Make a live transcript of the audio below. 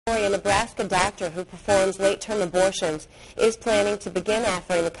A Nebraska doctor who performs late-term abortions is planning to begin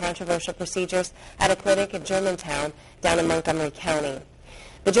offering the controversial procedures at a clinic in Germantown down in Montgomery County.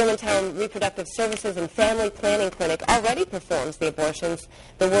 The Germantown Reproductive Services and Family Planning Clinic already performs the abortions.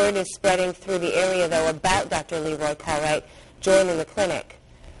 The word is spreading through the area, though, about Dr. Leroy Cartwright joining the clinic.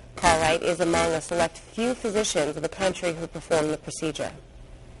 Cartwright is among a select few physicians in the country who perform the procedure.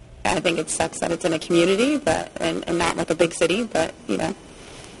 I think it sucks that it's in a community, and not like a big city, but,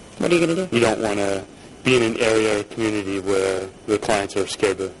 what are you going to do? You don't want to be in an area or community where the clients are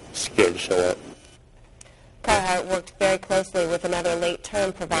scared to show up. Cartwright worked very closely with another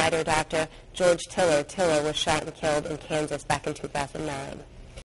late-term provider, Dr. George Tiller. Tiller was shot and killed in Kansas back in 2009.